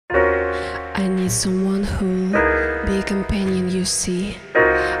I need someone who'll be a companion, you see.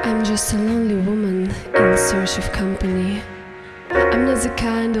 I'm just a lonely woman in search of company. I'm not the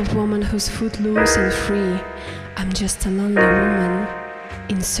kind of woman who's footloose and free. I'm just a lonely woman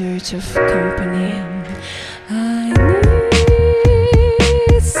in search of company. I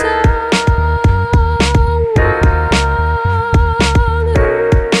need someone who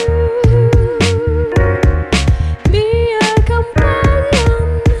be a companion, you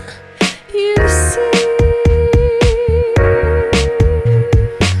see.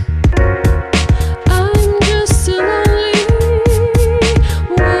 I'm just a lonely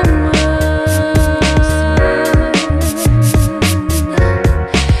woman in search of company. I'm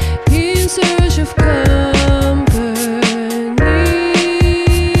not the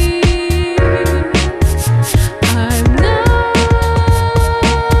kind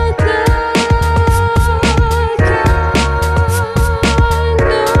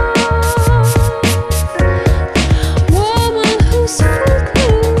of woman who's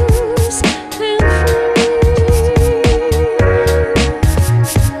footloose and free.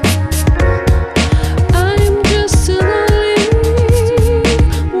 I'm just a lonely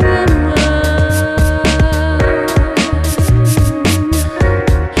woman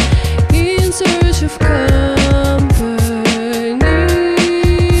in search of company.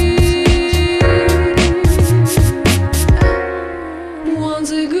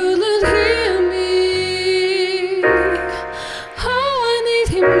 Once a good little